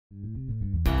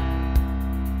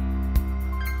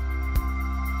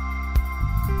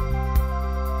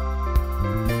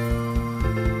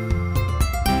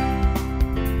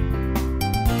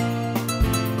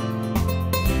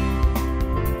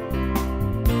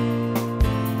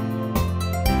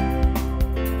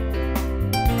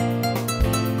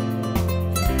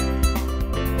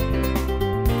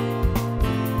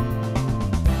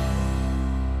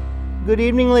Good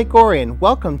evening, Lake Orion.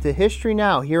 Welcome to History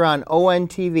Now here on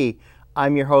ONTV.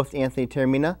 I'm your host, Anthony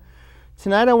Termina.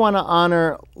 Tonight I want to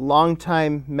honor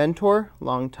longtime mentor,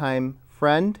 longtime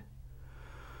friend,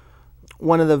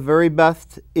 one of the very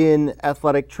best in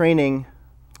athletic training,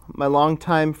 my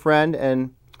longtime friend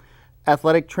and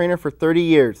athletic trainer for 30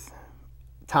 years,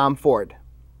 Tom Ford.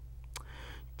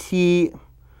 T,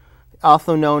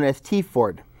 also known as T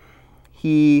Ford.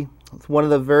 He is one of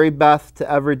the very best to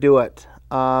ever do it.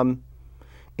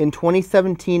 In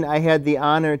 2017, I had the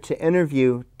honor to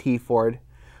interview T Ford.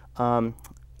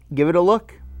 Give it a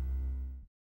look.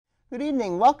 Good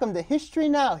evening. Welcome to History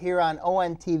Now here on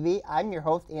ONTV. I'm your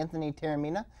host, Anthony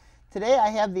Termina. Today, I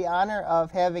have the honor of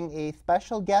having a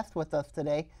special guest with us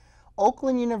today,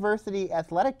 Oakland University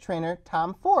Athletic Trainer,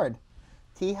 Tom Ford.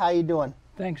 T, how you doing?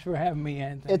 Thanks for having me,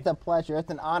 Anthony. It's a pleasure.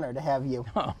 It's an honor to have you.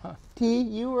 T,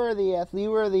 you were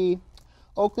the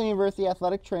Oakland University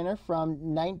Athletic Trainer from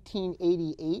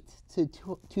 1988 to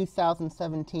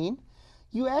 2017.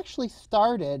 You actually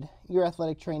started your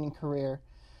athletic training career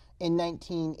in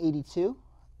 1982.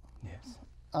 Yes.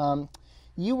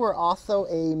 You were also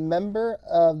a member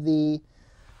of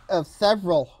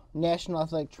several national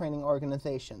athletic training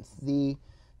organizations. The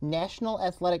National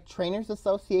Athletic Trainers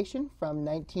Association from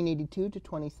 1982 to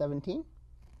 2017.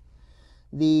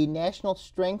 The National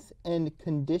Strength and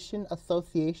Condition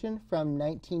Association from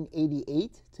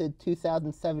 1988 to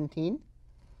 2017.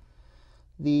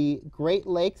 The Great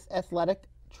Lakes Athletic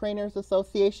Trainers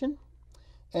Association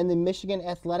and the Michigan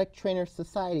Athletic Trainers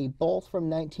Society, both from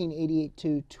 1988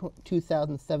 to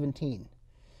 2017.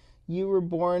 You were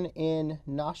born in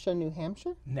Nashua, New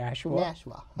Hampshire? Nashua,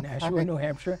 New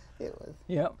Hampshire. It was.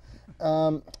 Yep.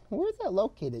 Where's that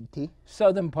located, T?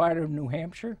 Southern part of New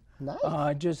Hampshire.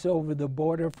 Nice. Just over the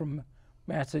border from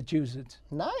Massachusetts.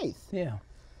 Nice. Yeah.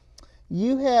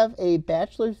 You have a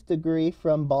bachelor's degree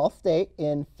from Ball State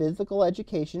in physical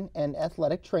education and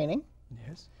athletic training.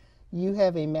 Yes. You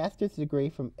have a master's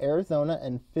degree from Arizona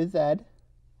in phys ed,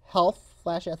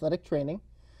 health/athletic training,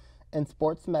 and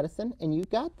sports medicine, and you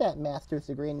got that master's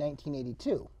degree in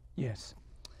 1982. Yes.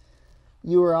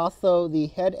 You were also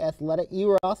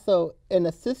an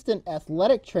assistant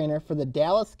athletic trainer for the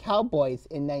Dallas Cowboys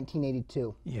in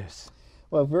 1982. Yes.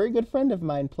 Well, a very good friend of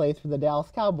mine plays for the Dallas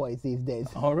Cowboys these days.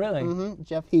 Oh, really? Mm-hmm.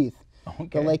 Jeff Heath,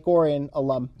 Okay. the Lake Orion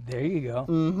alum. There you go.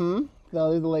 Mm-hmm.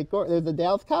 So there's a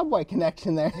Dallas Cowboy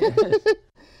connection there.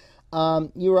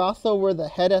 You were the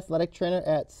head athletic trainer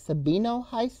at Sabino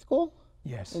High School.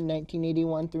 Yes. In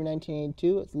 1981 through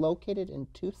 1982. It's located in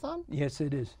Tucson. Yes,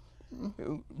 it is.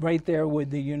 Right there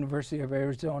with the University of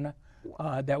Arizona.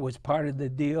 That was part of the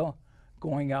deal,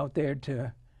 going out there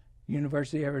to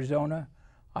University of Arizona.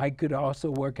 I could also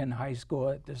work in high school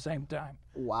at the same time.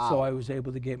 Wow. So I was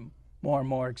able to get more and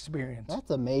more experience.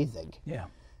 That's amazing. Yeah.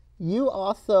 You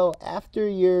also, after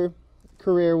your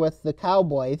career with the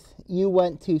Cowboys, you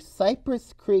went to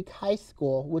Cypress Creek High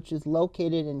School, which is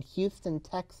located in Houston,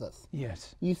 Texas.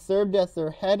 Yes. You served as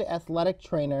their head athletic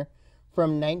trainer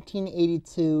from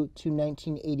 1982 to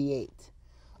 1988.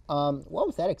 What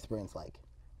was that experience like?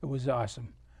 It was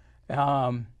awesome.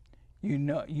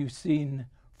 You've seen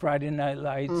Friday Night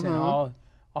Lights and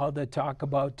all the talk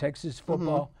about Texas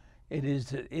football. It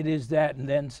is that and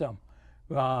then some.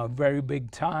 Very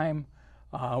big time.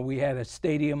 We had a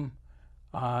stadium.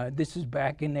 This is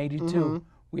back in '82.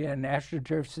 We had an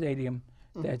AstroTurf stadium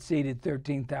that seated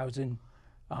 13,000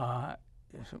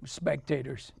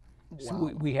 spectators. Wow.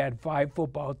 So we had 5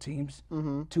 football teams,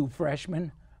 2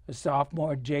 freshmen, a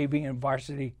sophomore, JV, and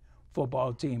varsity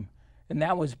football team. And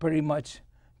that was pretty much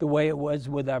the way it was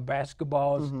with our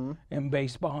basketballs and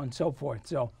baseball and so forth.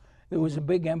 So there was a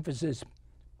big emphasis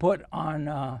put on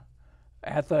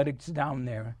athletics down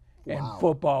there. Wow. And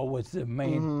football was the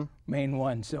main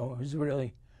one. So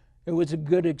it was a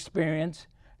good experience.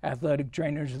 Athletic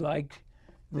trainers liked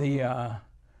we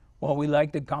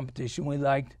liked the competition. We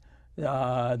liked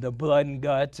the blood and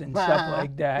guts and stuff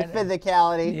like that. The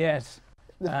physicality. Yes.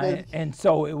 And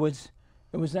so it was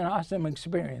an awesome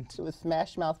experience. It was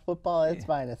Smash Mouth football at its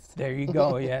finest. There you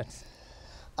go, yes.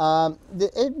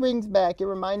 It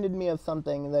reminded me of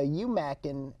something, the UMAC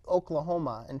in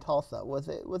Oklahoma and Tulsa.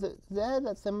 Did that have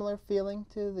that similar feeling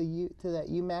to that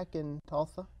UMAC in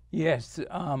Tulsa? Yes.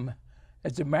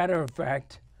 As a matter of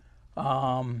fact,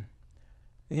 the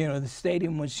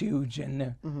stadium was huge,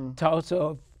 and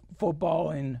Tulsa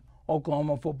football and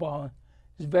Oklahoma football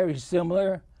is very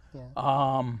similar.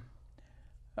 Yeah.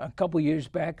 A couple years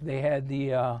back, they had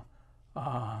the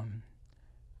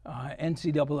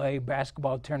NCAA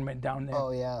basketball tournament down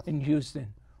there in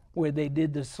Houston, where they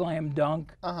did the slam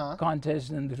dunk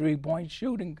contest and the three-point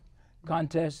shooting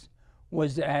contest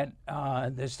was at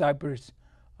the Cypress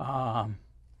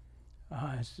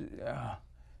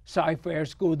Cy-Fair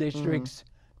School District's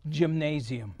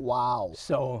gymnasium. Wow.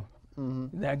 So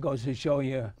that goes to show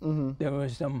you there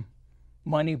was some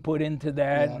money put into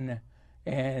that,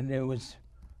 and it was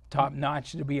top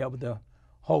notch to be able to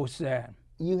host that.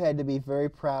 You had to be very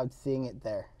proud seeing it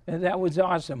there. And that was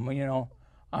awesome. You know,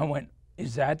 I went,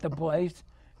 is that the place?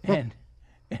 And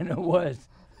it was.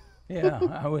 Yeah,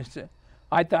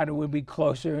 I thought it would be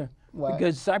closer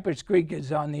because Cypress Creek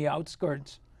is on the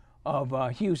outskirts of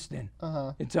Houston.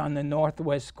 It's on the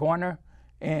northwest corner,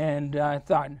 and I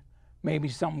thought maybe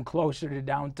something closer to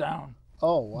downtown.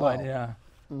 Oh, wow. But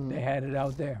they had it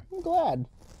out there. I'm glad.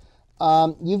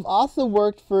 You've also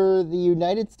worked for the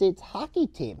United States hockey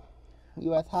team,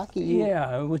 U.S. hockey.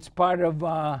 Yeah, it was part of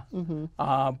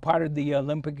the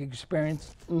Olympic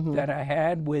experience that I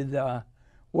had with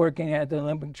working at the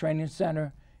Olympic Training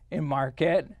Center in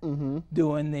Marquette,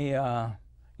 doing the.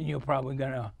 You're probably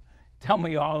gonna tell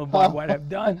me all about what I've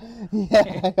done.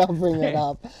 Yeah, I'll bring it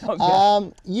up.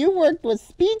 Okay. You worked with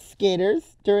speed skaters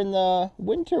during the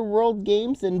Winter World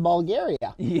Games in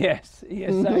Bulgaria. Yes,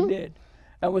 I did.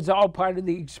 That was all part of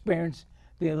the experience,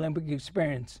 the Olympic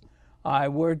experience. I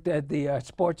worked at the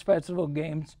Sports Festival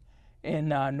Games in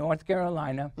North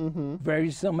Carolina,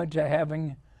 very similar to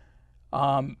having,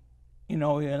 the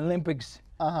Olympics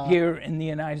here in the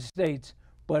United States,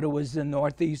 but it was the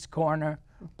northeast corner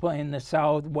playing the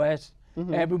southwest,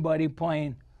 everybody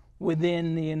playing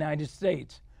within the United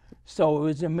States. So it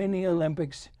was a mini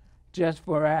Olympics just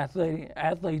for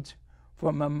athletes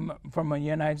from the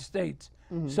United States.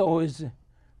 So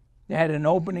they had an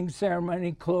opening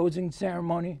ceremony, closing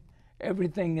ceremony,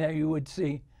 everything that you would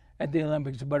see at the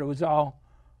Olympics, but it was all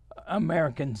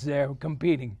Americans there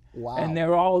competing. Wow. And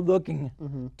they're all looking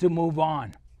to move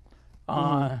on.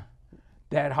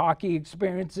 That hockey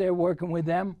experience there, working with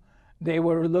them, they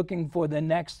were looking for the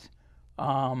next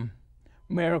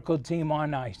miracle team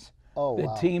on ice. Oh, the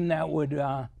team that would,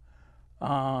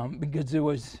 because it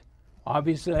was,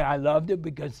 obviously I loved it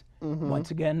because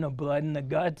once again, the blood and the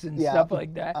guts and stuff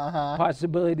like that,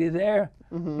 possibility there,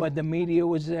 but the media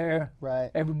was there.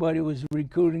 Right. Everybody was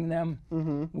recruiting them.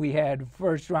 We had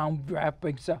first round draft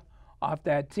picks off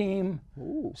that team.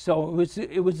 Ooh. So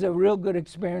it was a real good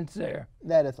experience there.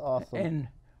 That is awesome. And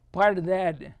part of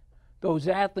that, those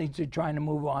athletes are trying to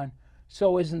move on.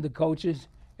 So isn't the coaches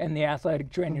and the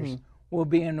athletic trainers will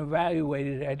being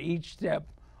evaluated at each step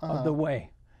of the way.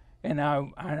 And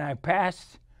I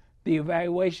passed the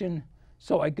evaluation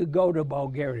so I could go to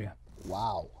Bulgaria.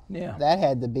 Wow. Yeah. That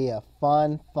had to be a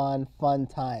fun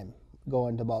time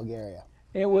going to Bulgaria.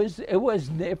 It was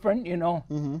different, you know.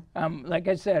 Like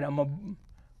I said, I'm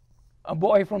a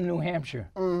boy from New Hampshire.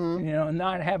 You know,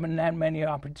 not having that many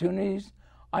opportunities.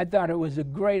 I thought it was a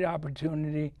great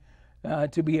opportunity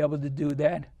to be able to do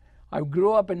that. I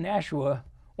grew up in Nashua.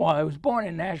 Well, I was born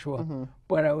in Nashua,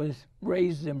 but I was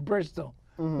raised in Bristol,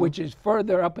 which is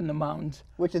further up in the mountains.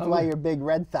 Which is why you're a big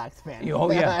Red Sox fan. Oh,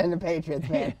 yeah. And a Patriots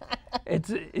fan.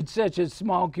 It's such a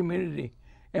small community.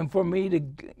 And for me to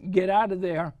get out of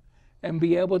there and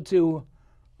be able to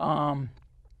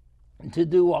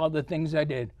do all the things I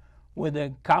did with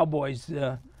the Cowboys,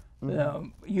 the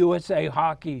USA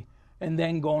hockey, and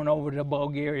then going over to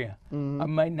Bulgaria. I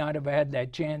might not have had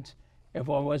that chance if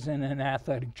I wasn't an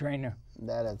athletic trainer.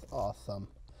 That is awesome.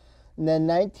 And then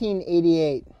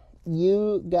 1988,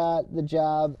 you got the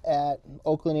job at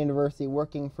Oakland University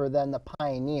working for then the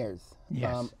Pioneers.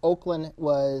 Yes. Oakland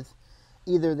was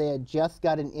either they had just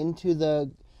gotten into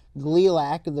the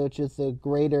GLELAC, which is the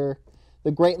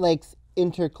Great Lakes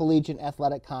Intercollegiate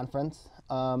Athletic Conference.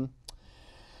 I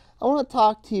want to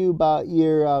talk to you about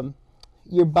your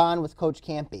bond with Coach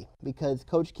Campy, because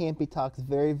Coach Campy talks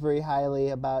very, very highly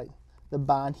about the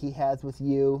bond he has with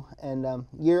you, and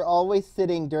you're always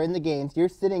sitting during the games. You're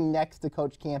sitting next to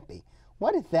Coach Campy.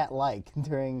 What is that like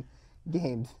during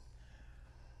games?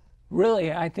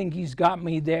 Really, I think he's got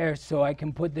me there so I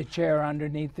can put the chair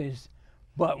underneath his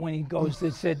butt when he goes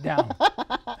to sit down.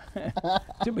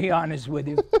 To be honest with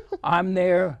you, I'm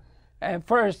there at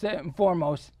first and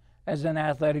foremost as an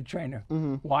athletic trainer,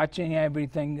 watching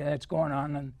everything that's going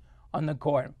on the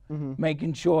court,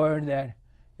 making sure that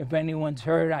if anyone's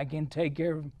hurt, I can take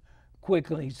care of them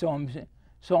quickly. So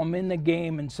I'm in the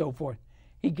game and so forth.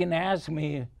 He can ask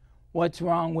me, what's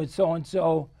wrong with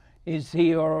so-and-so? Is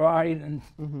he all right? And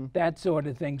that sort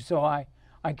of thing. So I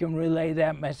can relay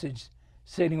that message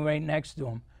sitting right next to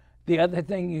him. The other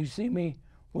thing, you see me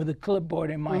with a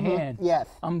clipboard in my hand. Yes.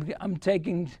 I'm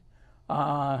taking,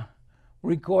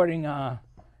 recording,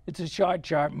 it's a shot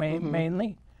chart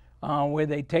mainly, where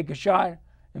they take a shot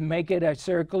and make it, I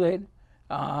circle it,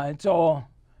 It's all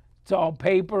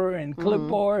paper and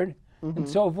clipboard and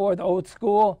so forth, old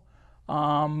school.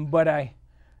 But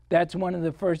that's one of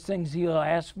the first things he'll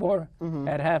ask for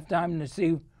at halftime, to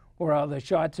see where all the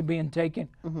shots are being taken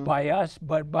by us,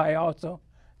 but by also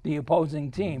the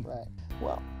opposing team. Right.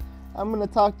 Well, I'm going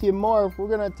to talk to you more. We're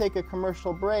going to take a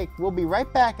commercial break. We'll be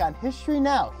right back on History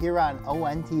Now here on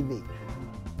ONTV.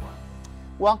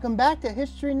 Welcome back to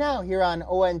History Now here on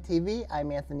ONTV.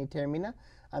 I'm Anthony Termina.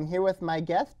 I'm here with my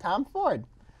guest, Tom Ford.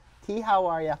 T, how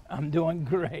are you? I'm doing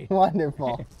great.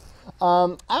 Wonderful.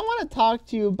 I want to talk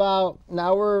to you about,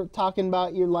 now we're talking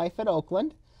about your life at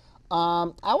Oakland.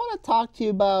 I want to talk to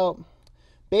you about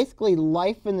basically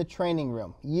life in the training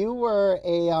room. You were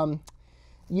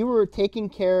you were taking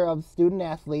care of student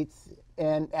athletes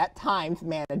and at times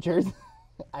managers.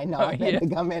 I know I've had to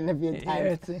come in a few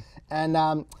times.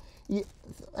 And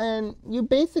you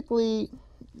basically,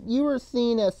 you were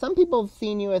seen as, some people have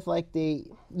seen you as like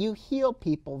you heal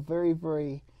people very,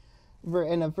 very,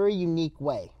 in a very unique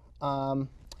way.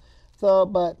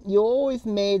 But you always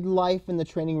made life in the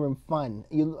training room fun.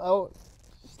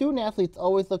 Student athletes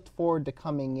always looked forward to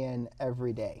coming in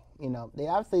every day. You know, they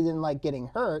obviously didn't like getting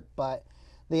hurt, but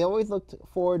they always looked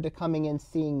forward to coming in,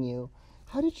 seeing you.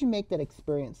 How did you make that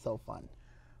experience so fun?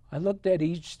 I looked at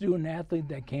each student athlete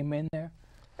that came in there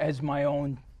as my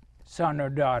own son or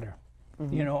daughter.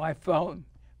 You know, I felt,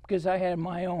 because I had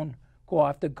my own go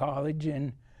off to college,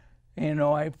 and, you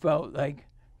know, I felt like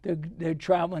they're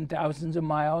traveling thousands of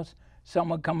miles.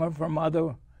 Some are coming from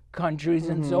other countries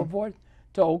and so forth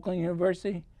to Oakland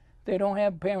University. They don't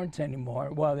have parents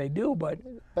anymore. Well, they do, but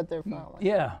they're fine.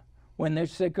 Yeah, when they're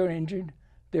sick or injured,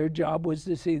 their job was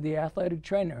to see the athletic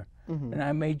trainer. And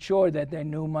I made sure that they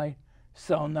knew my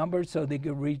cell number so they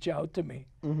could reach out to me.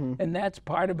 And that's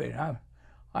part of it.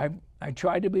 I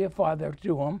tried to be a father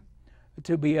to them,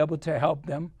 to be able to help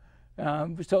them,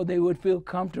 so they would feel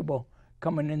comfortable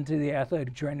coming into the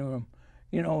athletic training room.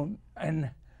 You know,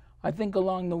 and I think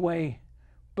along the way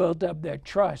built up that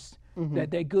trust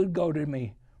that they could go to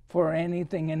me for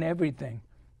anything and everything.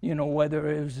 You know, whether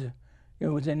it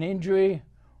was an injury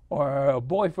or a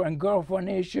boyfriend-girlfriend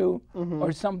issue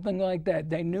or something like that.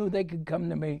 They knew they could come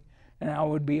to me, and I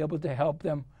would be able to help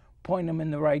them, point them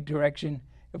in the right direction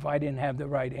if I didn't have the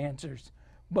right answers.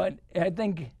 But I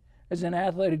think as an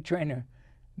athletic trainer,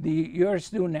 your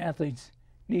student athletes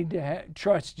need to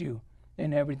trust you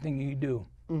in everything you do.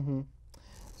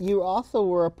 You also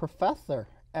were a professor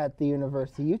at the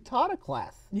university. You taught a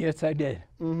class. Yes, I did.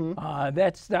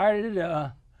 That started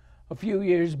a few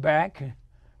years back,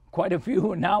 quite a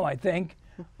few now, I think.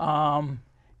 And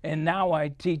now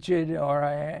I teach it, or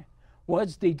I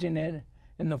was teaching it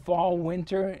in the fall,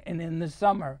 winter, and in the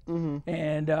summer.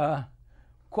 And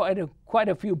quite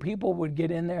a few people would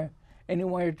get in there,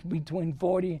 anywhere between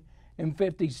 40 and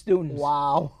 50 students.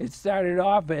 Wow. It started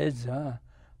off as a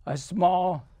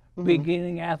small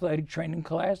beginning athletic training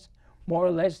class, more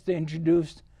or less to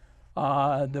introduce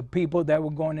the people that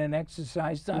were going in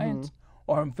exercise science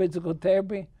or in physical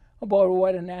therapy about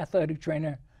what an athletic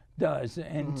trainer does.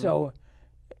 And so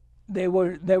they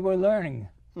were learning,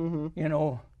 you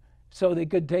know, so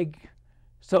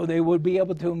they would be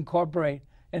able to incorporate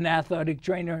an athletic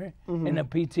trainer in a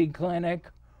PT clinic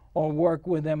or work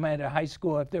with them at a high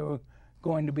school if they were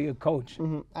going to be a coach.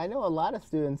 I know a lot of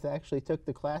students actually took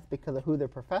the class because of who their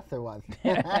professor was.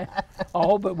 I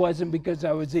hope it wasn't because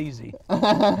I was easy.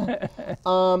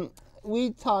 We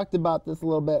talked about this a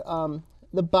little bit.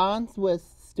 The bonds with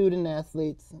student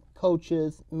athletes,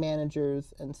 coaches,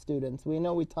 managers, and students. We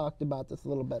know we talked about this a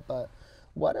little bit, but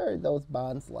what are those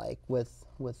bonds like with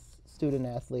student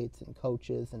athletes and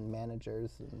coaches and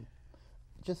managers and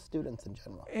just students in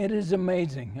general? It is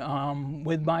amazing.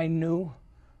 With my new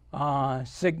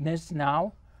sickness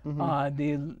now,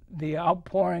 the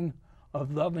outpouring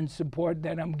of love and support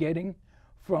that I'm getting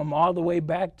from all the way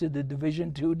back to the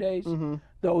Division II days,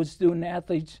 those student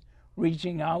athletes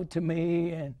reaching out to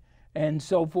me and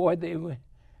so forth,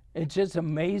 it's just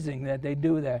amazing that they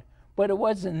do that. But it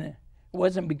wasn't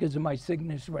because of my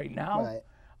sickness right now.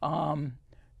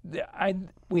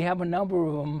 We have a number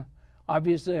of them.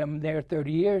 Obviously, I'm there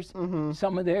 30 years.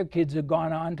 Some of their kids have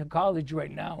gone on to college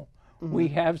right now. We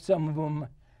have some of them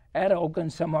at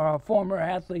Oakland. Some of our former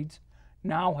athletes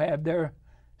now have their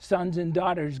sons and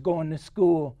daughters going to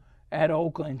school at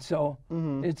Oakland. So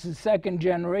it's the second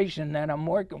generation that I'm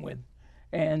working with.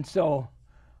 And so,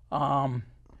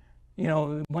 you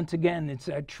know, once again, it's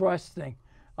that trust thing.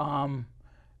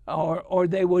 Or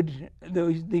they would,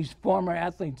 these former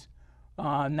athletes,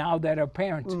 now that are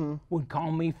parents, would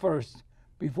call me first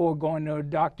before going to a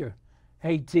doctor.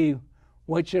 Hey, T,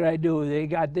 what should I do? They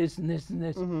got this and this and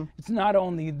this. It's not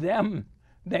only them.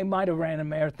 They might have ran a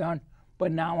marathon,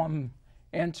 but now I'm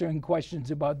answering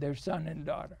questions about their son and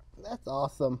daughter. That's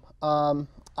awesome.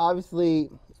 Obviously,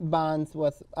 bonds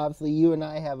with, obviously you and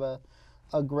I have a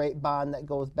great bond that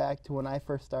goes back to when I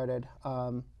first started.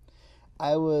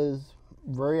 I was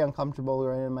very uncomfortable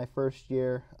right in my first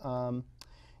year.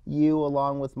 You,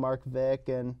 along with Mark Vick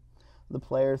and the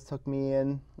players, took me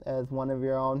in as one of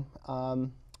your own.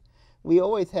 We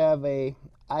always have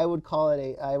I would call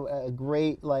it a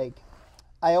great, like,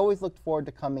 I always looked forward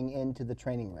to coming into the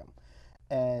training room.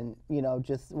 And, you know,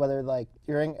 just whether, like,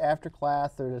 during after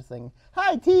class or just saying,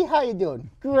 "Hi, T, how you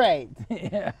doing?" Great.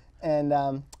 Yeah. And,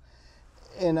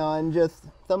 you know, and just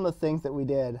some of the things that we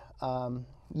did.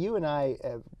 You and I,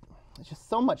 just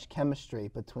so much chemistry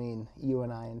between you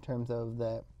and I in terms of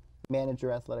the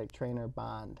manager athletic trainer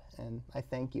bond, and I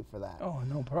thank you for that. Oh,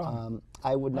 no problem.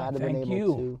 I would not have been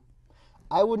able to.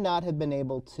 I would not have been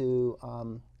able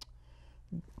to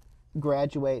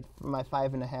graduate from my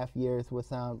 5.5 years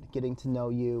without getting to know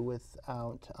you.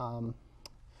 Without,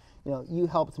 you know, you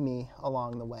helped me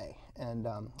along the way, and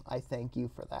I thank you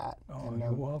for that. Oh, and,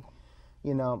 you're welcome.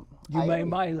 You know, you made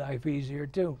my life easier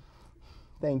too.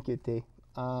 Thank you, T.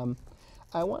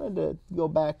 I wanted to go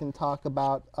back and talk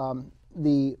about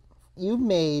you've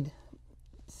made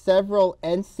several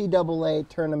NCAA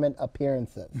tournament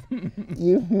appearances.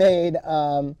 You've made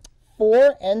 4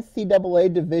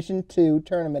 NCAA Division II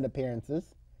tournament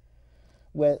appearances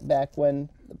back when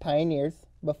the Pioneers,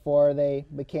 before they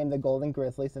became the Golden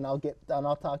Grizzlies, and I'll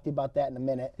talk to you about that in a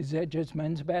minute. Is that just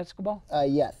men's basketball?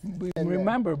 Yes.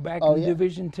 Remember, back in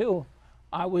Division II,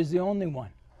 I was the only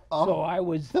one. Oh. So I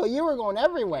was. So you were going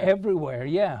everywhere. Everywhere,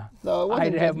 yeah. So it wasn't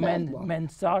I'd just have basketball.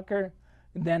 men's soccer,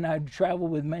 then I'd travel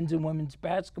with men's and women's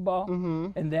basketball,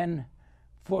 and then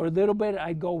for a little bit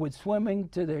I'd go with swimming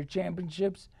to their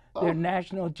championships, their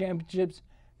national championships,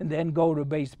 and then go to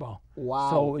baseball.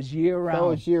 Wow. So it was year round. So it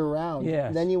was year round.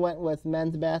 Yes. Then you went with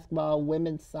men's basketball,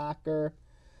 women's soccer,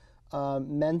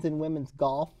 men's and women's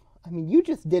golf. I mean, you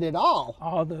just did it all.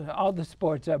 All the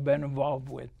sports I've been involved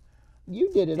with. You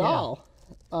did it all.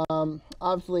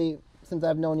 Obviously, since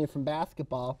I've known you from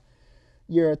basketball,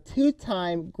 you're a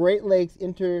 2-time Great Lakes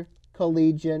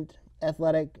Intercollegiate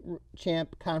Athletic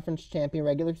Conference champion,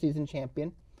 regular season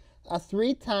champion, a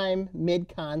 3-time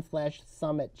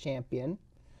Mid-Con/Summit champion,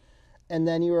 and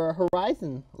then you were a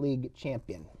Horizon League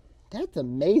champion. That's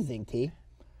amazing, T.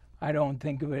 I don't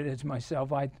think of it as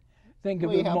myself. I think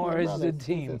of it more as the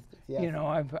team. Yes. You know,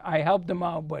 I helped them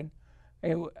out, but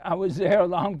I was there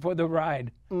along for the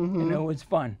ride, and it was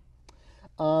fun.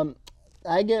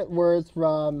 I get words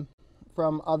from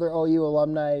other OU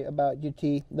alumni about UT.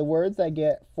 The words I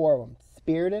get, 4 of them: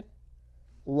 spirited,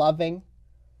 loving,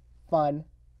 fun,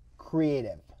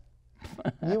 creative.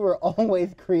 You were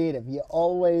always creative. You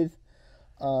always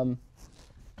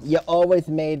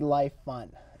made life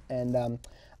fun. And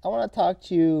I want to talk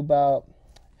to you about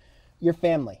your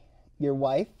family, your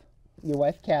wife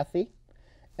Kathy,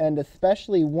 and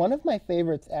especially one of my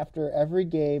favorites after every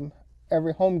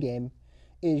home game,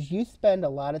 is you spend a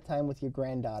lot of time with your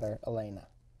granddaughter, Eliana,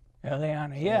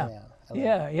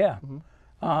 yeah.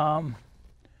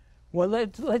 Well,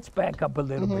 let's back up a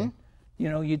little bit. You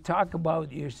know, you talk about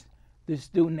the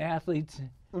student athletes.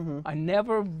 I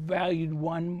never valued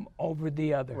one over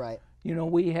the other. Right. You know,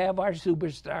 we have our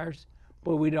superstars,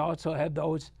 but we'd also have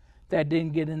those that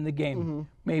didn't get in the game,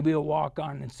 maybe a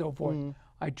walk-on and so forth.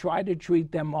 I try to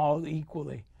treat them all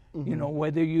equally. You know,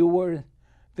 whether you were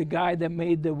the guy that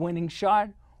made the winning shot,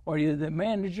 or you're the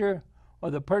manager, or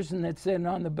the person that's sitting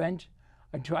on the bench,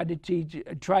 I try to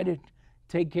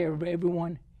take care of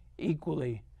everyone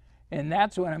equally. And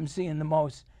that's what I'm seeing the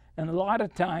most. And a lot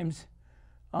of times,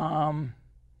 I'm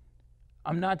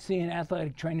not seeing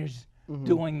athletic trainers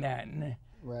doing that.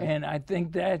 And I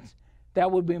think that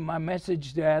would be my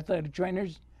message to athletic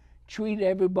trainers. Treat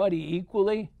everybody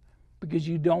equally, because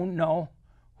you don't know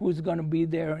who's going to be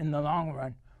there in the long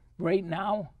run. Right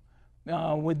now,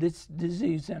 with this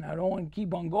disease, and I don't want to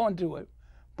keep on going to it,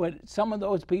 but some of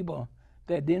those people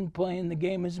that didn't play in the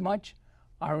game as much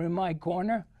are in my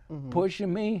corner,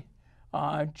 pushing me,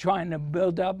 trying to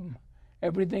build up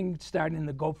everything, starting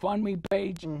the GoFundMe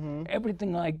page,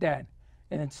 everything like that.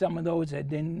 And it's some of those that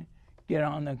didn't get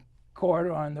on the court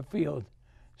or on the field.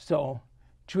 So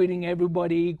treating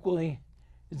everybody equally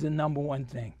is the #1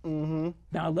 thing.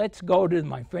 Now let's go to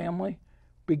my family,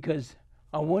 because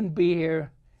I wouldn't be here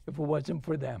if it wasn't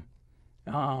for them.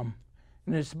 And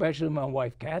especially my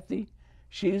wife, Kathy.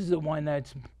 She's the one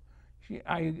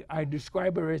I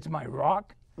describe her as my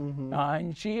rock,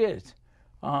 and she is.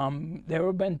 There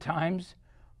have been times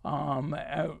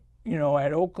You know,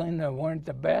 at Oakland, I weren't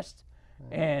the best,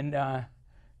 and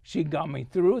she got me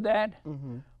through that.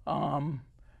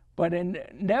 But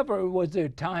never was there a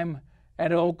time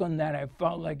at Oakland that I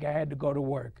felt like I had to go to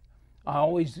work. I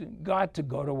always got to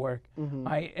go to work.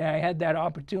 I had that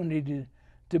opportunity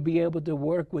to be able to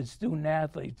work with student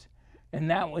athletes, and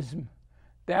that was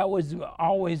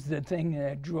always the thing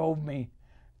that drove me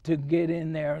to get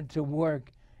in there to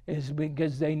work, is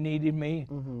because they needed me,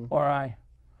 or I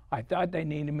thought they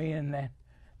needed me, and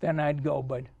then I'd go.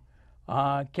 But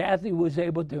Kathy was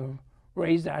able to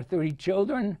raise our 3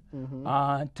 children,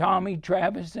 Tommy,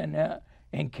 Travis,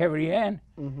 and Carrie Ann.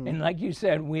 And like you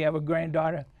said, we have a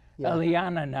granddaughter,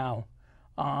 Eliana, now.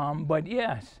 But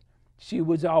yes, she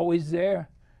was always there.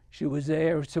 She was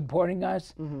there supporting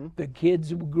us. The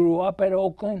kids grew up at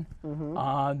Oakland.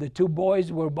 The 2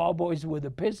 boys were ball boys with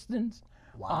the Pistons.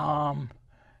 Wow.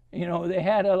 You know, they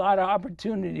had a lot of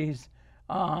opportunities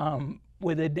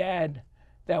with a dad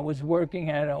that was working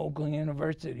at Oakland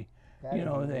University. You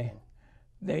know,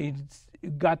 they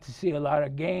got to see a lot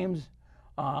of games,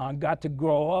 got to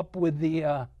grow up with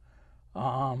the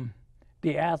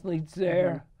athletes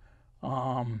there.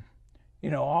 You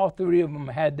know, all 3 of them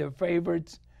had their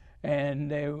favorites, and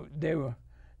they were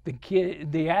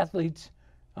the athletes,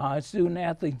 student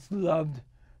athletes loved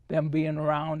them being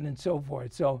around and so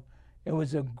forth. So it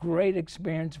was a great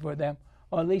experience for them,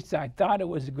 or at least I thought it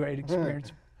was a great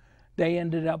experience. They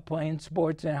ended up playing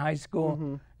sports in high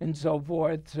school and so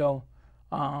forth. So,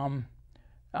 and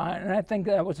I think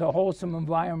that was a wholesome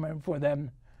environment for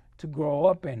them to grow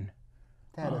up in.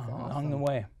 That is awesome. Along the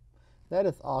way. That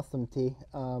is awesome, T.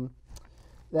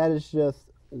 That is just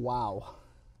wow.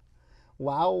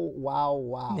 Wow, wow,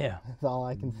 wow. Yeah. That's all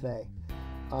I can say.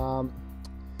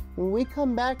 When we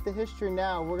come back to History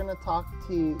Now, we're gonna talk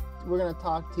to you,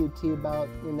 T, about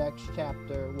your next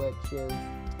chapter, which is,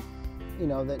 you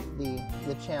know,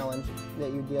 the challenge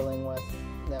that you're dealing with,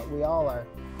 that we all are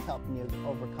helping you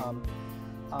overcome.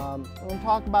 We're gonna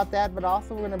talk about that, but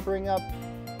also we're gonna bring up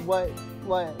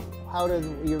how does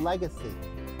your legacy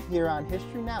here on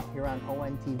History Now, here on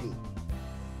ONTV.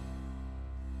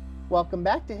 Welcome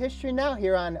back to History Now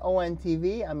here on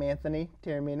ONTV. I'm Anthony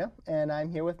Termina, and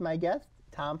I'm here with my guest,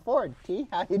 Tom Ford. T,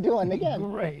 how you doing again?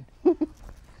 Great.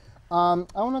 I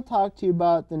want to talk to you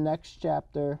about the next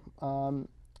chapter.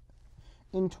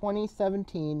 In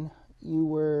 2017, you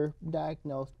were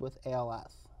diagnosed with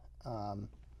ALS.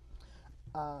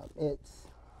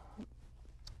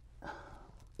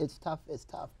 It's tough. It's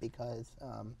tough because,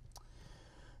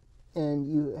 and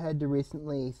you had to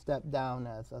recently step down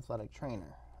as athletic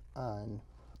trainer on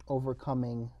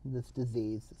overcoming this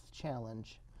disease, this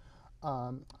challenge.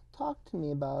 Talk to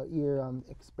me about your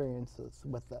experiences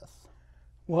with this.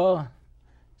 Well,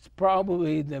 it's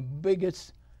probably the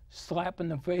biggest slap in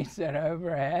the face that I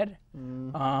ever had.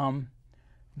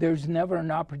 There's never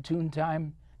an opportune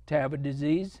time to have a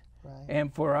disease. Right.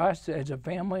 And for us as a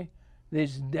family,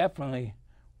 this definitely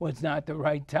was not the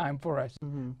right time for us,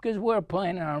 because we're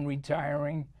planning on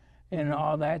retiring and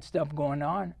all that stuff going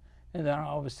on, and then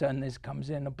all of a sudden this comes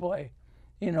into play.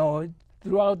 You know,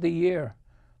 throughout the year,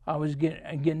 I was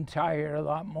getting tired a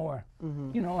lot more.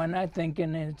 You know, and I'm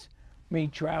thinking it's me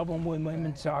traveling with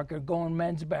women's soccer, going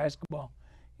men's basketball.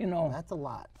 You know, That's a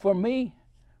lot. For me,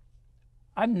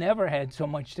 I've never had so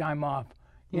much time off.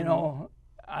 You know,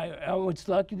 I was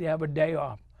lucky to have a day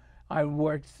off. I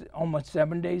worked almost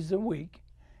 7 days a week,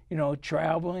 you know,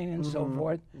 traveling and so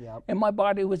forth. Yep. And my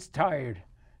body was tired.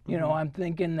 You know, I'm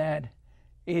thinking that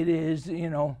it is, you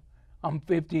know, I'm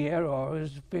 58, or I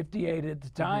was 58 at the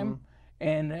time,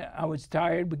 and I was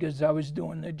tired because I was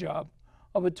doing the job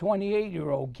of a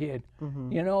 28-year-old kid.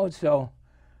 You know, so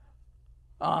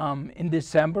in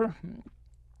December,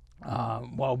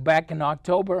 well, back in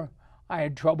October, I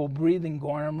had trouble breathing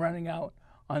going and running out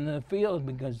on the field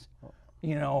because,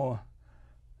 you know,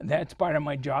 that's part of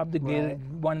my job to get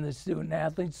one of the student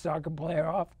athletes, soccer player,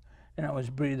 off, and I was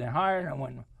breathing hard, and I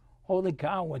went, holy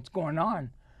cow, what's going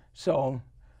on? So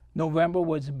November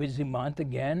was a busy month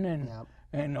again,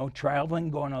 and no traveling,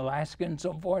 going to Alaska and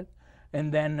so forth. And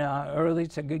then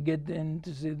earliest I could get in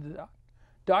to see the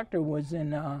doctor was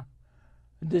in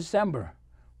December.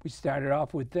 We started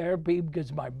off with therapy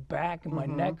because my back and my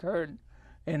neck hurt,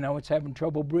 and I was having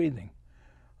trouble breathing.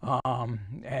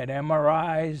 Had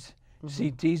MRIs,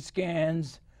 CT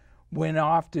scans, went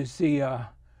off to see a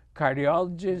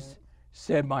cardiologist,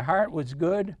 said my heart was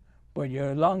good, but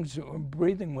your lungs,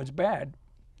 breathing was bad.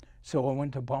 So I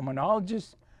went to a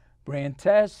pulmonologist, ran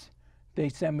tests, they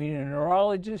sent me to a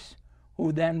neurologist,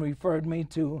 who then referred me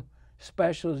to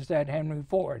specialists at Henry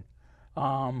Ford,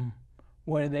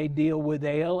 where they deal with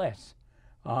ALS.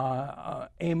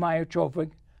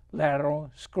 amyotrophic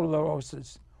lateral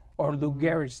sclerosis, or Lou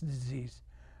Gehrig's disease.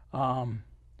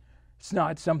 It's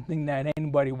not something that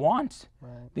anybody wants.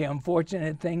 Right. The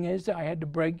unfortunate thing is I had to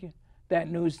break that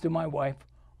news to my wife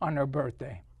on her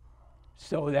birthday.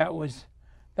 So that was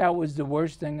the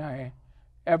worst thing I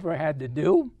ever had to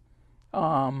do.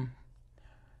 But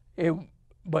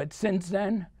since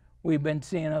then, we've been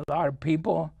seeing a lot of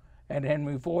people at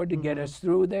Henry Ford to get us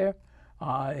through there.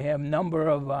 They have a number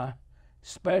of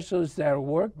specialists that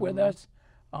work with us.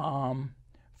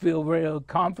 Feel real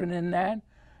confident in that.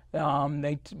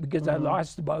 Because I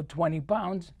lost about 20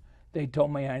 pounds, they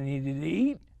told me I needed to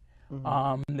eat.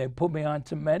 They put me on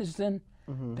some medicine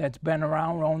that's been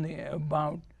around only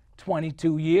about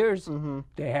 22 years.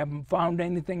 They haven't found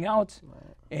anything else.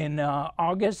 Right. In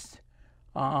August,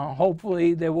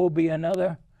 hopefully there will be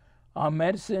another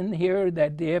medicine here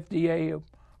that the FDA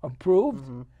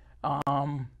approved.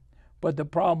 But the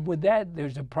problem with that,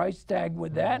 there's a price tag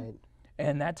with that,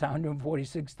 and that's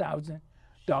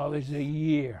 $146,000 a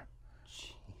year.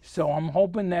 Jeez. So I'm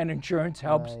hoping that insurance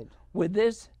helps with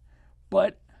this.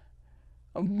 But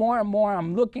more and more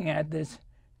I'm looking at this.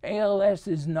 ALS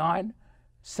is not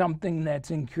something that's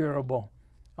incurable.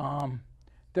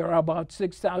 There are about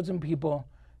 6,000 people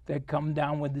that come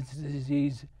down with this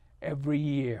disease every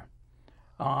year.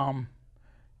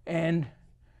 And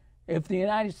if the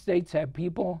United States had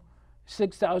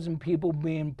 6,000 people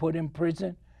being put in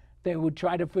prison, they would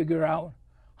try to figure out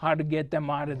how to get them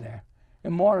out of there.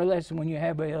 And more or less, when you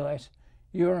have ALS,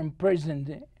 you're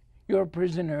imprisoned. You're a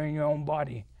prisoner in your own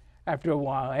body. After a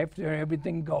while, after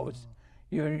everything goes,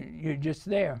 you're just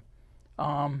there.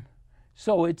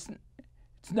 So it's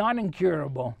not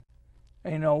incurable.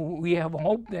 You know, we have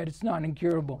hope that it's not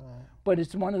incurable, but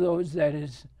it's one of those that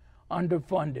is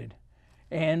underfunded.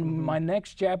 And my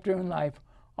next chapter in life,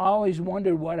 I always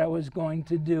wondered what I was going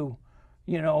to do.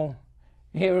 You know,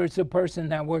 here is a person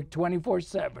that worked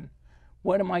 24/7.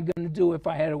 What am I going to do if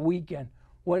I had a weekend?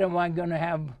 What am I going to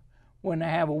have when I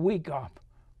have a week off?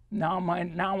 Now I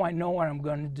know what I'm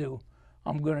going to do.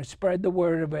 I'm going to spread the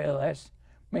word of ALS,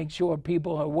 make sure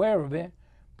people are aware of it,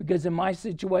 because in my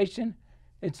situation,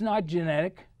 it's not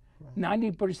genetic.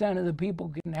 90% of the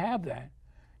people can have that.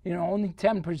 You know, only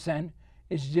 10%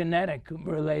 is genetic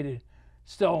related.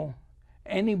 So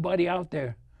anybody out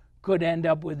there could end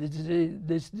up with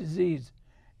this disease.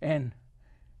 And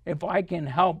if I can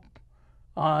help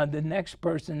the next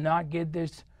person not get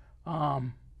this,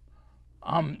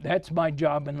 that's my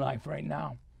job in life right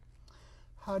now.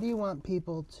 How do you want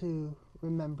people to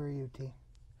remember you, T?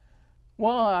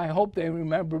 Well, I hope they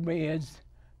remember me as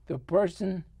the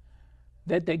person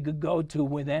that they could go to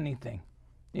with anything.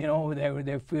 You know,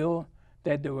 they feel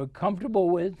that they were comfortable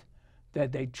with,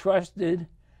 that they trusted,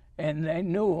 and they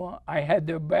knew I had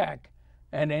their back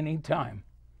at any time.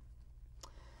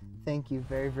 Thank you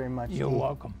very, very much, You're T.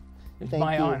 welcome. It's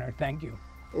my honor. Thank you.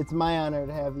 It's my honor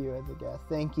to have you as a guest.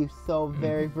 Thank you so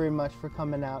very, very much for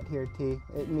coming out here, T.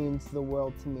 It means the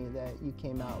world to me that you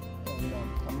came out, and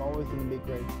I'm always going to be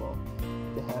grateful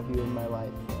to have you in my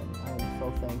life. And I'm so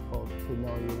thankful to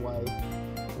know your wife,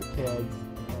 your kids,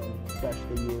 and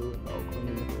especially you and the Oakland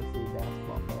University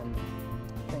basketball family.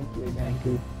 Thank you again. Thank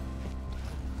you.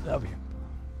 Love you.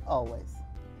 Always.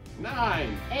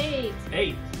 9, 8.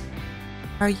 8.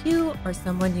 Are you or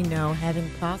someone you know having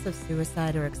thoughts of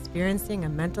suicide or experiencing a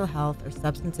mental health or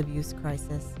substance abuse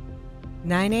crisis?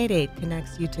 988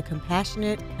 connects you to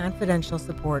compassionate, confidential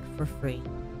support for free.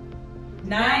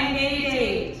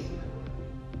 988.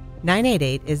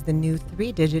 988 is the new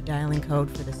 3-digit dialing code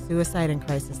for the Suicide and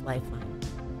Crisis Lifeline.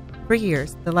 For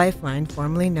years, the Lifeline,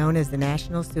 formerly known as the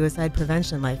National Suicide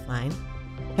Prevention Lifeline,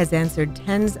 has answered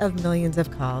tens of millions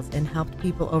of calls and helped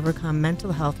people overcome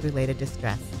mental health-related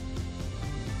distress.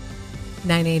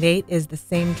 988 is the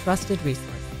same trusted resource.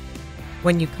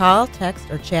 When you call, text,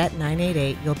 or chat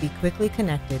 988, you'll be quickly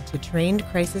connected to trained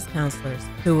crisis counselors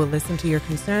who will listen to your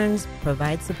concerns,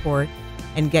 provide support,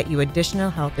 and get you additional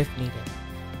help if needed.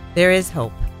 There is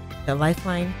hope. The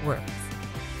Lifeline works.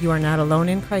 You are not alone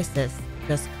in crisis.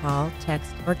 Just call,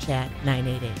 text, or chat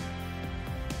 988.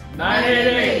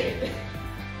 988.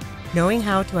 Knowing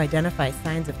how to identify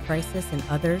signs of crisis in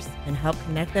others and help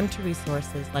connect them to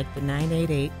resources like the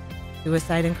 988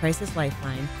 Suicide and Crisis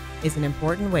Lifeline is an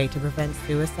important way to prevent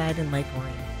suicide in Lake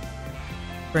Orion.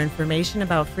 For information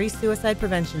about free suicide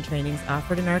prevention trainings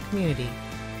offered in our community,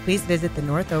 please visit the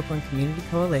North Oakland Community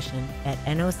Coalition at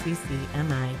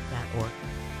noccmi.org.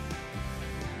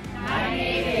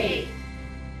 988.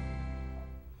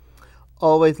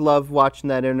 Always love watching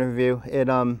that interview.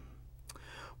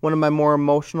 One of my more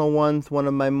emotional ones, one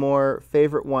of my more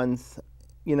favorite ones.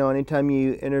 anytime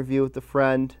you interview with a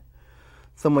friend,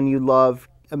 someone you love,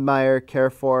 admire, care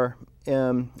for,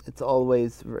 it's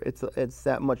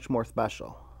that much more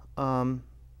special.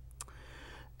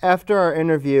 After our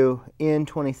interview in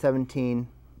 2017,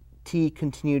 T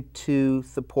continued to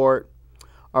support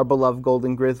our beloved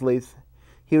Golden Grizzlies.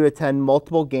 He would attend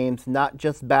multiple games, not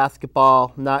just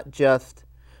basketball,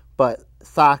 but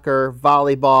soccer,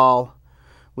 volleyball.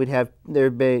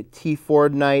 There'd be T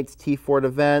Ford nights, T Ford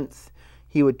events.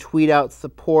 He would tweet out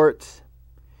support.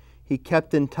 He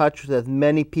kept in touch with as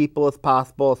many people as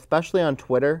possible, especially on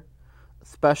Twitter.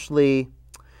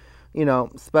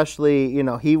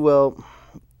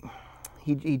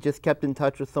 He just kept in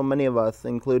touch with so many of us,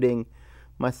 including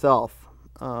myself.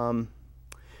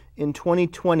 In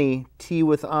 2020, T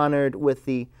was honored with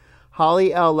the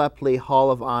Holly L. Lepley Hall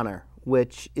of Honor,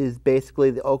 which is basically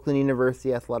the Oakland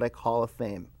University Athletic Hall of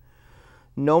Fame.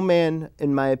 No man,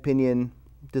 in my opinion,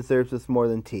 deserves this more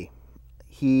than T.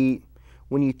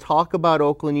 When you talk about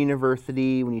Oakland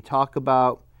University, when you talk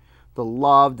about the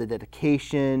love, the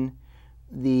dedication,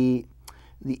 the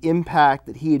impact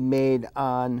that he had made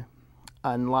on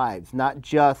lives, not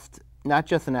just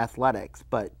in athletics,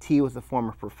 but T was a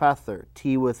former professor.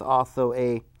 T was also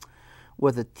a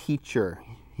teacher.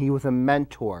 He was a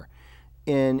mentor,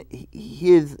 and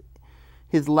his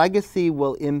legacy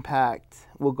will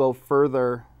go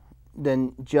further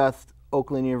than just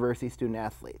Oakland University student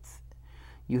athletes.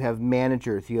 You have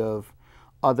managers, you have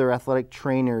other athletic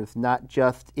trainers, not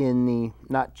just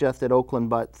at Oakland,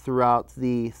 but throughout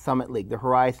the Summit League, the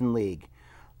Horizon League,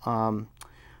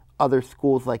 other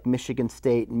schools like Michigan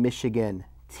State and Michigan.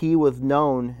 T was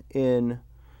known in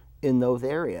those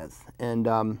areas,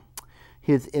 and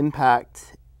his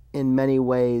impact in many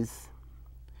ways,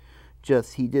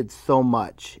 he did so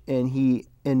much, and he,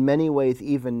 in many ways,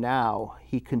 even now,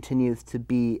 he continues to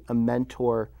be a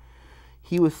mentor.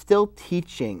 He was still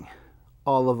teaching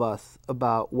all of us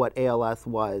about what ALS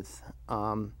was.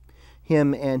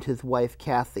 Him and his wife,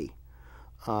 Kathy.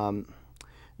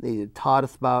 They taught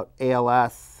us about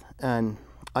ALS and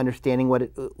understanding what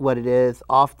it is,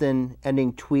 often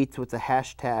ending tweets with the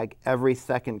hashtag "every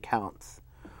second counts"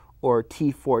 or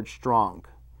T Ford Strong.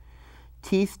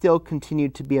 T still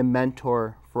continued to be a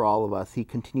mentor for all of us. He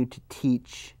continued to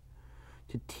teach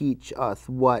us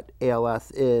what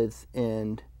ALS is,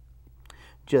 and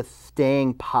just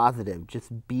staying positive,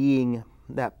 just being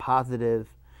that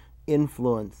positive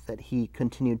influence that he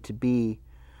continued to be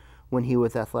when he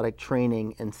was athletic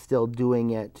training, and still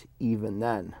doing it even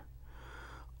then.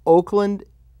 Oakland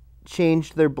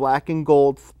changed their Black and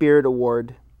Gold Spirit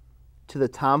Award to the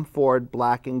Tom Ford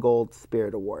Black and Gold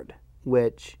Spirit Award,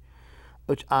 which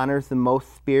honors the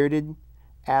most spirited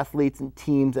athletes and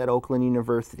teams at Oakland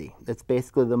University. It's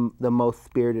basically the most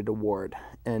spirited award.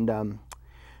 And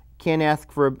can't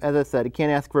ask for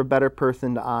a better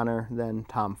person to honor than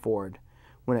Tom Ford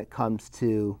when it comes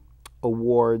to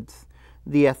awards.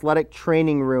 The athletic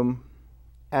training room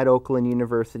at Oakland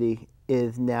University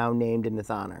is now named in his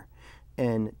honor,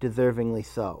 and deservingly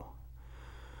so.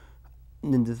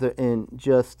 And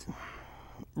just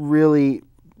really,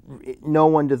 no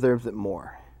one deserves it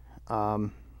more.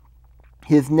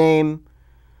 His name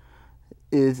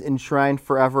is enshrined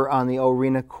forever on the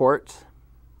Orion court,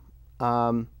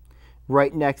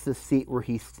 right next to the seat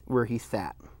where he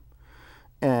sat.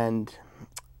 And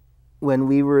when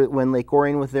Lake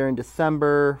Orion was there in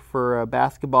December for a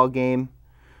basketball game,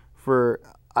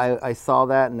 I saw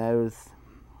that, and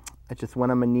I just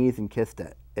went on my knees and kissed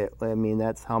it.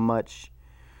 That's how much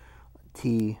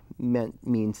T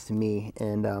means to me,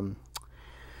 and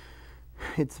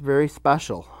it's very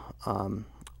special.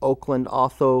 Oakland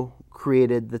also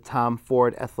created the Tom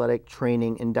Ford Athletic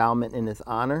Training Endowment in his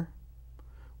honor,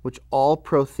 which all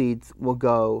proceeds will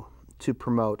go to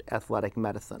promote athletic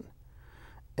medicine,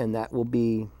 and that will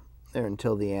be there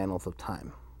until the annals of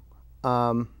time.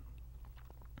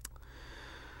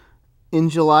 In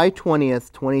July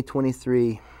 20th,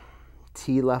 2023,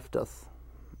 T left us,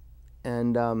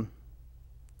 and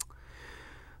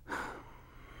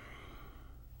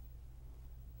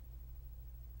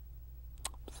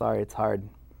sorry, it's hard.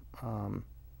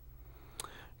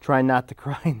 Try not to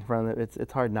cry in front of it.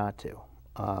 It's hard not to.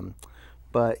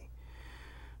 But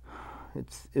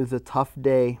it was a tough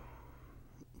day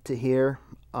to hear.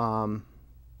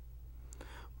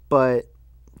 But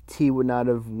T would not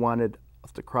have wanted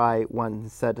us to cry,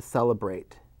 instead to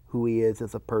celebrate who he is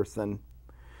as a person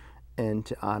and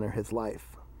to honor his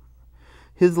life.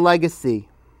 His legacy,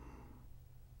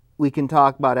 we can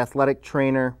talk about athletic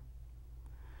trainer,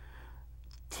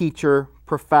 teacher,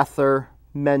 professor,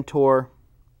 mentor.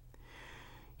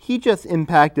 He just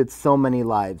impacted so many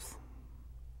lives.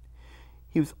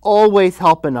 He was always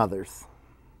helping others.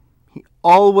 He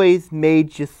always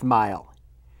made you smile.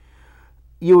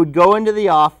 You would go into the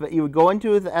office, you would go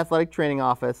into his athletic training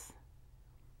office.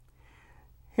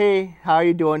 Hey, how are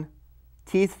you doing?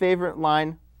 T's favorite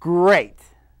line, great.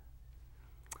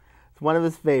 It's one of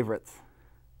his favorites.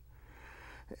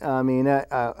 I mean,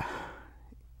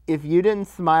 if you didn't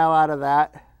smile out of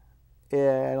that,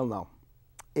 I don't know.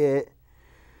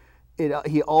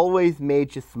 He always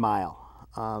made you smile.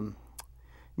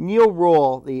 Neil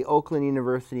Roll, the Oakland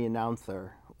University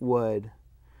announcer, would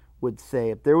say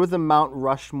if there was a Mount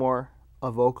Rushmore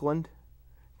of Oakland,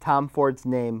 Tom Ford's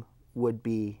name would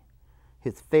be,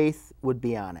 his face would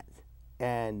be on it.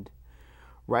 And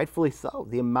rightfully so.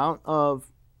 The amount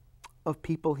of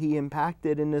people he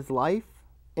impacted in his life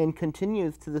and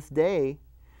continues to this day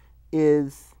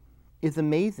is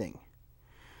amazing.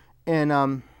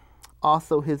 And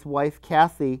also his wife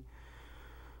Kathy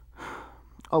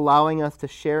allowing us to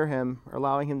share him, or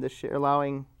allowing him to share,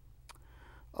 allowing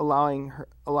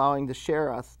to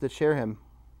share him.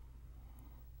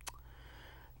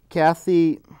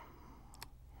 Kathy's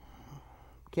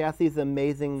an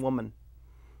amazing woman,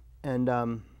 and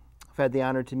I've had the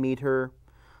honor to meet her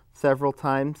several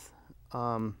times.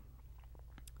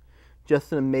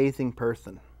 Just an amazing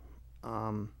person.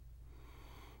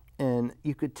 And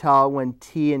you could tell when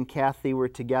T and Kathy were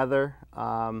together,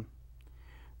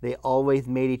 they always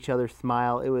made each other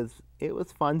smile. It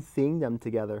was fun seeing them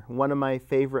together. One of my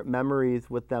favorite memories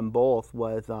with them both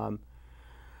was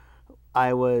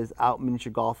I was out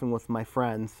miniature golfing with my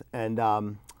friends, and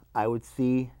I would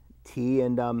see T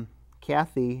and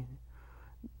Kathy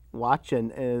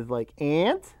watching, and it was like,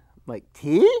 Aunt? Like,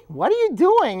 T? What are you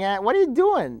doing? What are you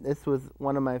doing? This was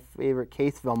one of my favorite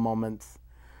Caseville moments.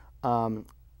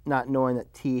 Not knowing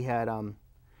that T had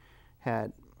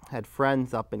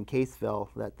friends up in Caseville,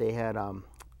 that they had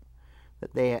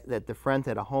that the friends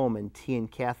had a home, and T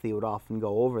and Kathy would often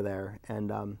go over there.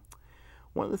 And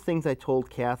one of the things I told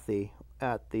Kathy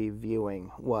at the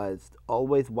viewing was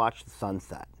always watch the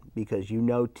sunset, because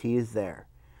T is there.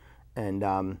 And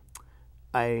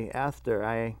I asked her,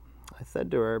 I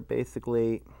said to her,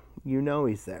 basically,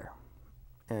 he's there.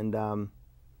 And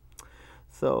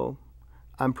so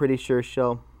I'm pretty sure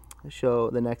she'll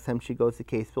the next time she goes to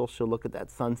Caseville, she'll look at that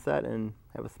sunset and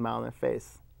have a smile on her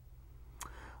face.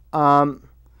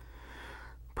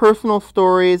 Personal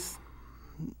stories,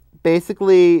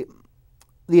 basically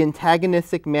the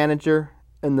antagonistic manager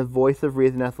and the voice of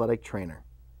reason athletic trainer.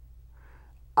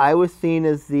 I was seen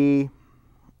as the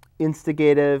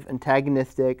instigative,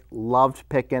 antagonistic, loved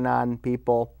picking on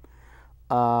people,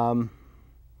 and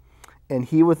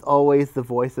he was always the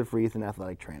voice of reason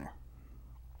athletic trainer.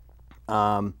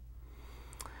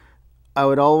 I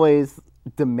would always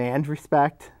demand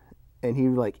respect, and he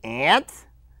was like, Aunt?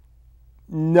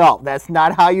 No, that's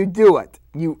not how you do it.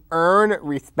 You earn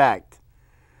respect.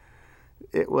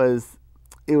 It was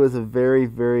a very,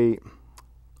 very,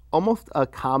 almost a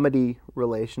comedy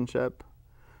relationship,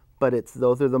 but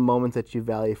those are the moments that you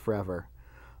value forever.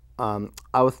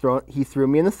 He threw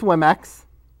me in the Swim-X.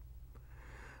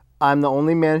 I'm the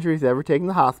only manager he's ever taken to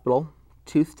the hospital.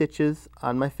 2 stitches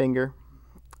on my finger.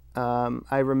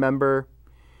 I remember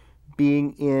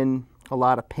being in a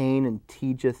lot of pain, and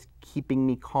T just keeping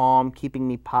me calm, keeping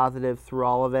me positive through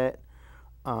all of it.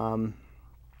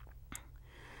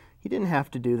 He didn't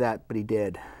have to do that, but he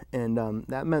did. And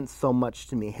that meant so much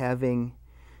to me, having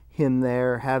him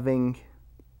there,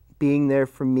 being there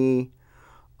for me,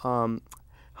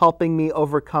 helping me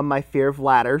overcome my fear of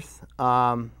ladders.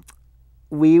 When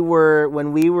we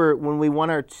won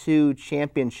our 2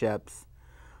 championships,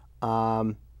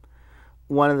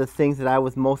 one of the things that I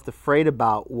was most afraid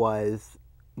about was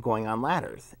going on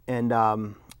ladders. And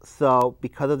so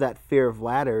because of that fear of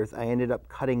ladders, I ended up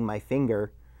cutting my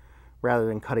finger rather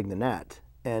than cutting the net.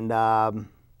 And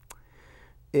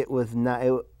it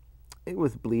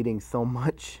was bleeding so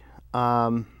much.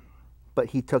 But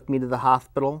he took me to the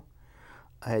hospital.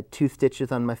 I had 2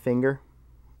 stitches on my finger,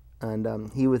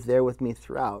 and he was there with me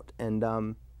throughout. And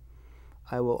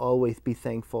I will always be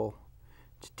thankful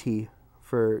to T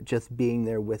for just being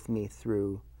there with me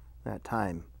through that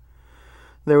time.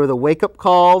 There were the wake-up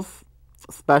calls,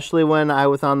 especially when I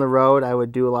was on the road. I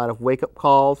would do a lot of wake-up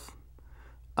calls.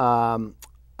 I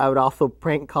would also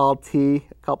prank call T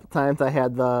a couple times. I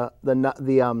had the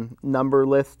number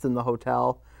lists in the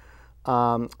hotel,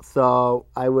 so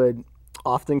I would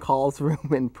often call his room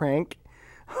and prank.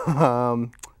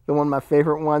 One of my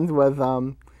favorite ones was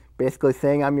basically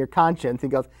saying, "I'm your conscience." He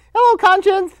goes, "Hello,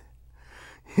 conscience."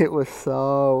 It was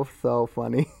so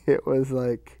funny. It was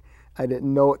like I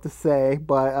didn't know what to say,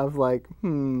 but I was like,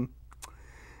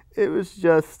 it was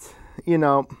just, it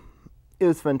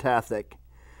was fantastic.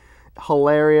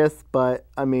 Hilarious, but,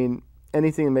 I mean,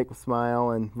 anything to make me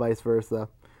smile and vice versa.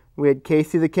 We had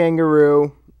Casey the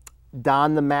Kangaroo,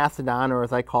 Don the Mastodon, or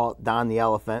as I call it, Don the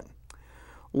Elephant.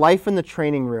 Life in the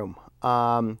Training Room.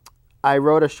 I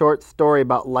wrote a short story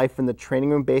about life in the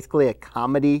training room, basically a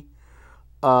comedy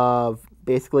of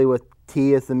basically with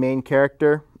T as the main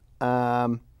character.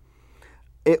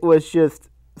 It was just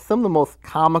some of the most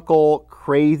comical,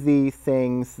 crazy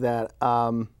things that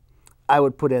I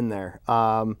would put in there.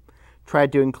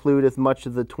 Tried to include as much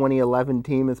of the 2011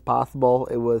 team as possible.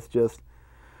 It was just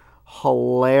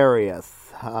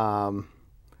hilarious.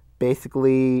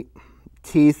 Basically,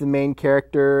 T's the main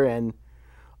character and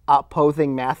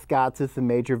opposing mascots as the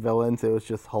major villains. It was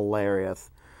just hilarious.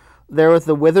 There was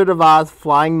the Wizard of Oz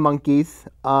Flying Monkeys.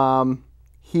 What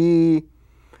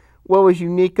was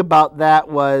unique about that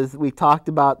was we talked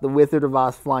about the Wizard of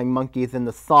Oz Flying Monkeys in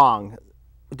the song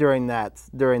during that.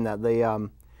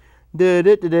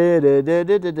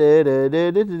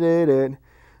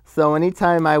 So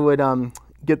anytime I would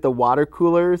get the water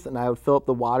coolers and I would fill up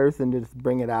the waters and just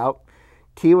bring it out,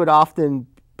 T would often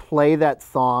play that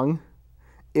song.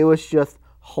 It was just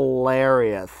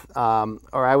hilarious.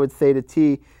 Or I would say to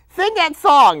T, sing that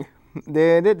song.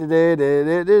 It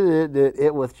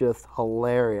was just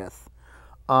hilarious.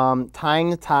 Tying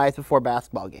the ties before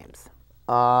basketball games.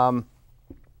 One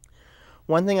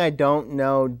thing I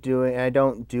don't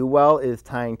do well is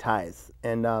tying ties.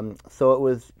 And so it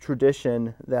was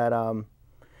tradition that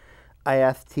I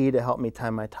asked T to help me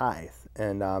tie my ties.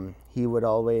 And he would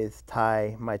always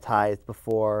tie my ties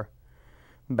before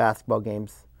basketball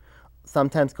games.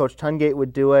 Sometimes Coach Tungate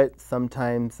would do it.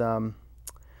 Sometimes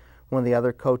one of the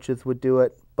other coaches would do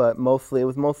it. But it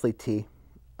was mostly T.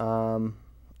 And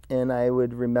I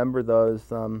would remember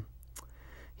those.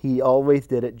 He always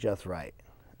did it just right.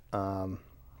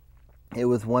 It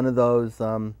was one of those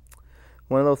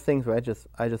things where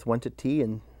I just went to T,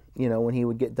 and when he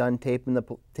would get done taping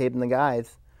the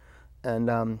guys,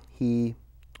 and he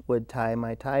would tie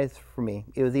my ties for me.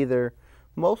 It was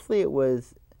mostly it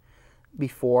was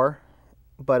before,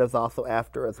 but it was also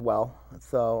after as well.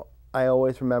 So I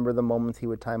always remember the moments he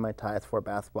would tie my ties for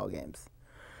basketball games.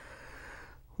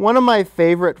 One of my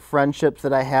favorite friendships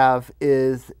that I have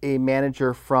is a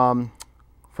manager from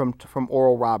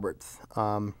Oral Roberts.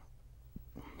 So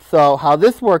how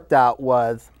this worked out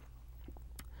was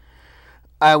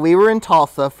we were in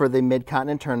Tulsa for the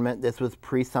Mid-Continent Tournament. This was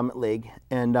pre-Summit League.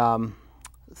 And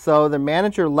so the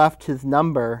manager left his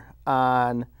number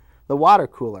on the water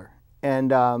cooler.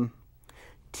 And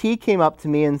T came up to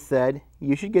me and said,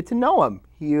 "You should get to know him.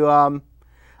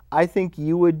 I think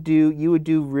you would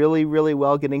do really, really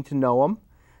well getting to know him."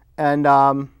 And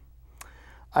I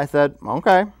said,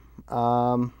 "Okay,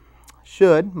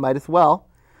 might as well."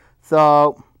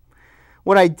 So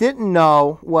what I didn't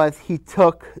know was he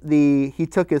took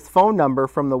his phone number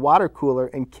from the water cooler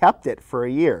and kept it for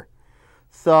a year.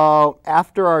 So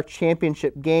after our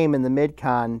championship game in the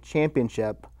Mid-Con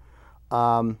Championship,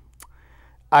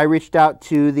 I reached out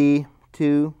to the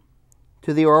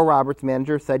Oral Roberts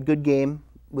manager, said good game,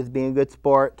 was being a good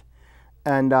sport,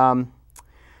 and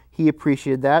he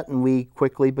appreciated that, and we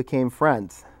quickly became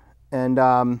friends. And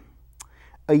a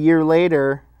year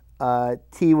later, I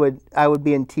would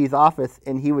be in T's office,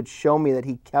 and he would show me that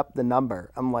he kept the number.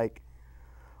 I'm like,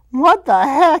 what the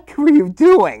heck were you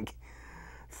doing?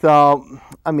 So,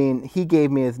 I mean, he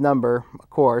gave me his number, of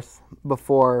course,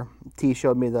 before T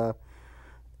showed me the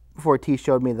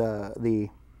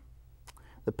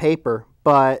paper.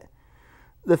 But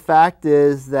the fact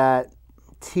is that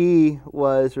T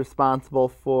was responsible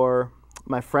for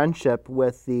my friendship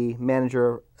with the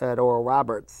manager at Oral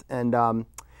Roberts, and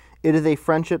it is a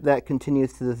friendship that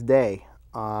continues to this day.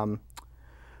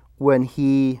 When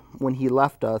he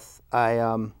left us,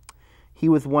 he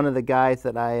was one of the guys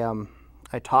that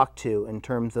I talked to in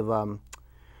terms of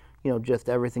just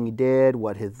everything he did,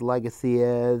 what his legacy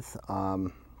is,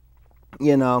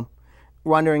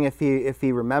 wondering if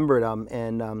he remembered him,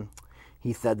 and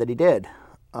he said that he did.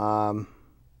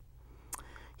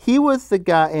 He was the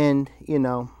guy, and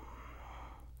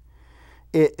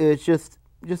it's just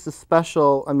a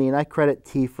special. I mean, I credit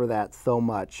T for that so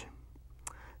much.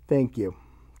 Thank you,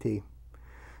 T.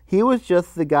 He was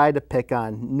just the guy to pick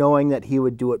on, knowing that he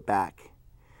would do it back.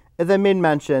 As I made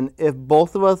mention, if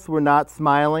both of us were not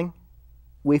smiling,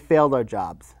 we failed our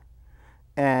jobs.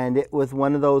 And it was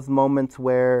one of those moments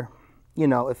where,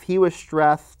 if he was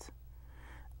stressed,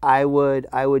 I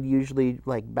would usually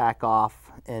back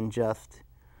off and just,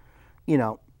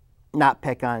 not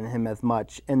pick on him as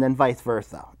much, and then vice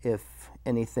versa. If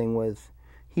anything was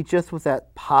he just was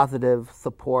that positive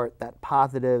support, that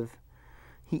positive,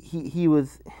 he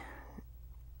was,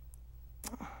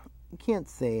 you can't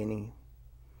say anything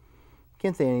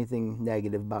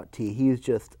negative about T. He was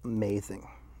just amazing.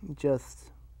 Just,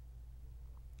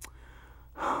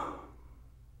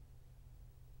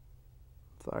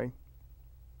 sorry.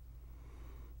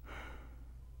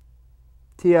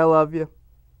 T, I love you.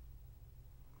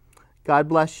 God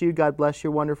bless you. God bless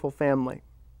your wonderful family.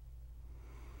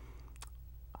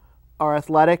 Our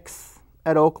athletics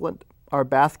at Oakland, our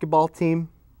basketball team,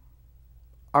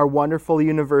 our wonderful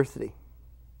university.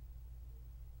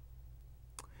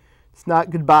 It's not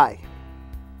goodbye.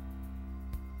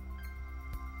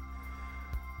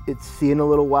 It's see you in a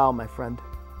little while, my friend.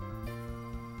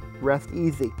 Rest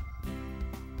easy.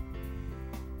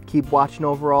 Keep watching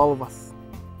over all of us.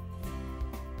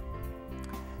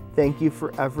 Thank you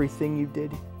for everything you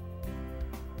did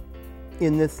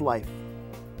in this life.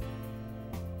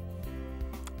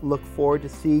 Look forward to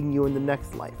seeing you in the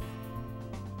next life.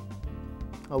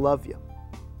 I love you,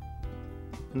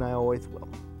 and I always will.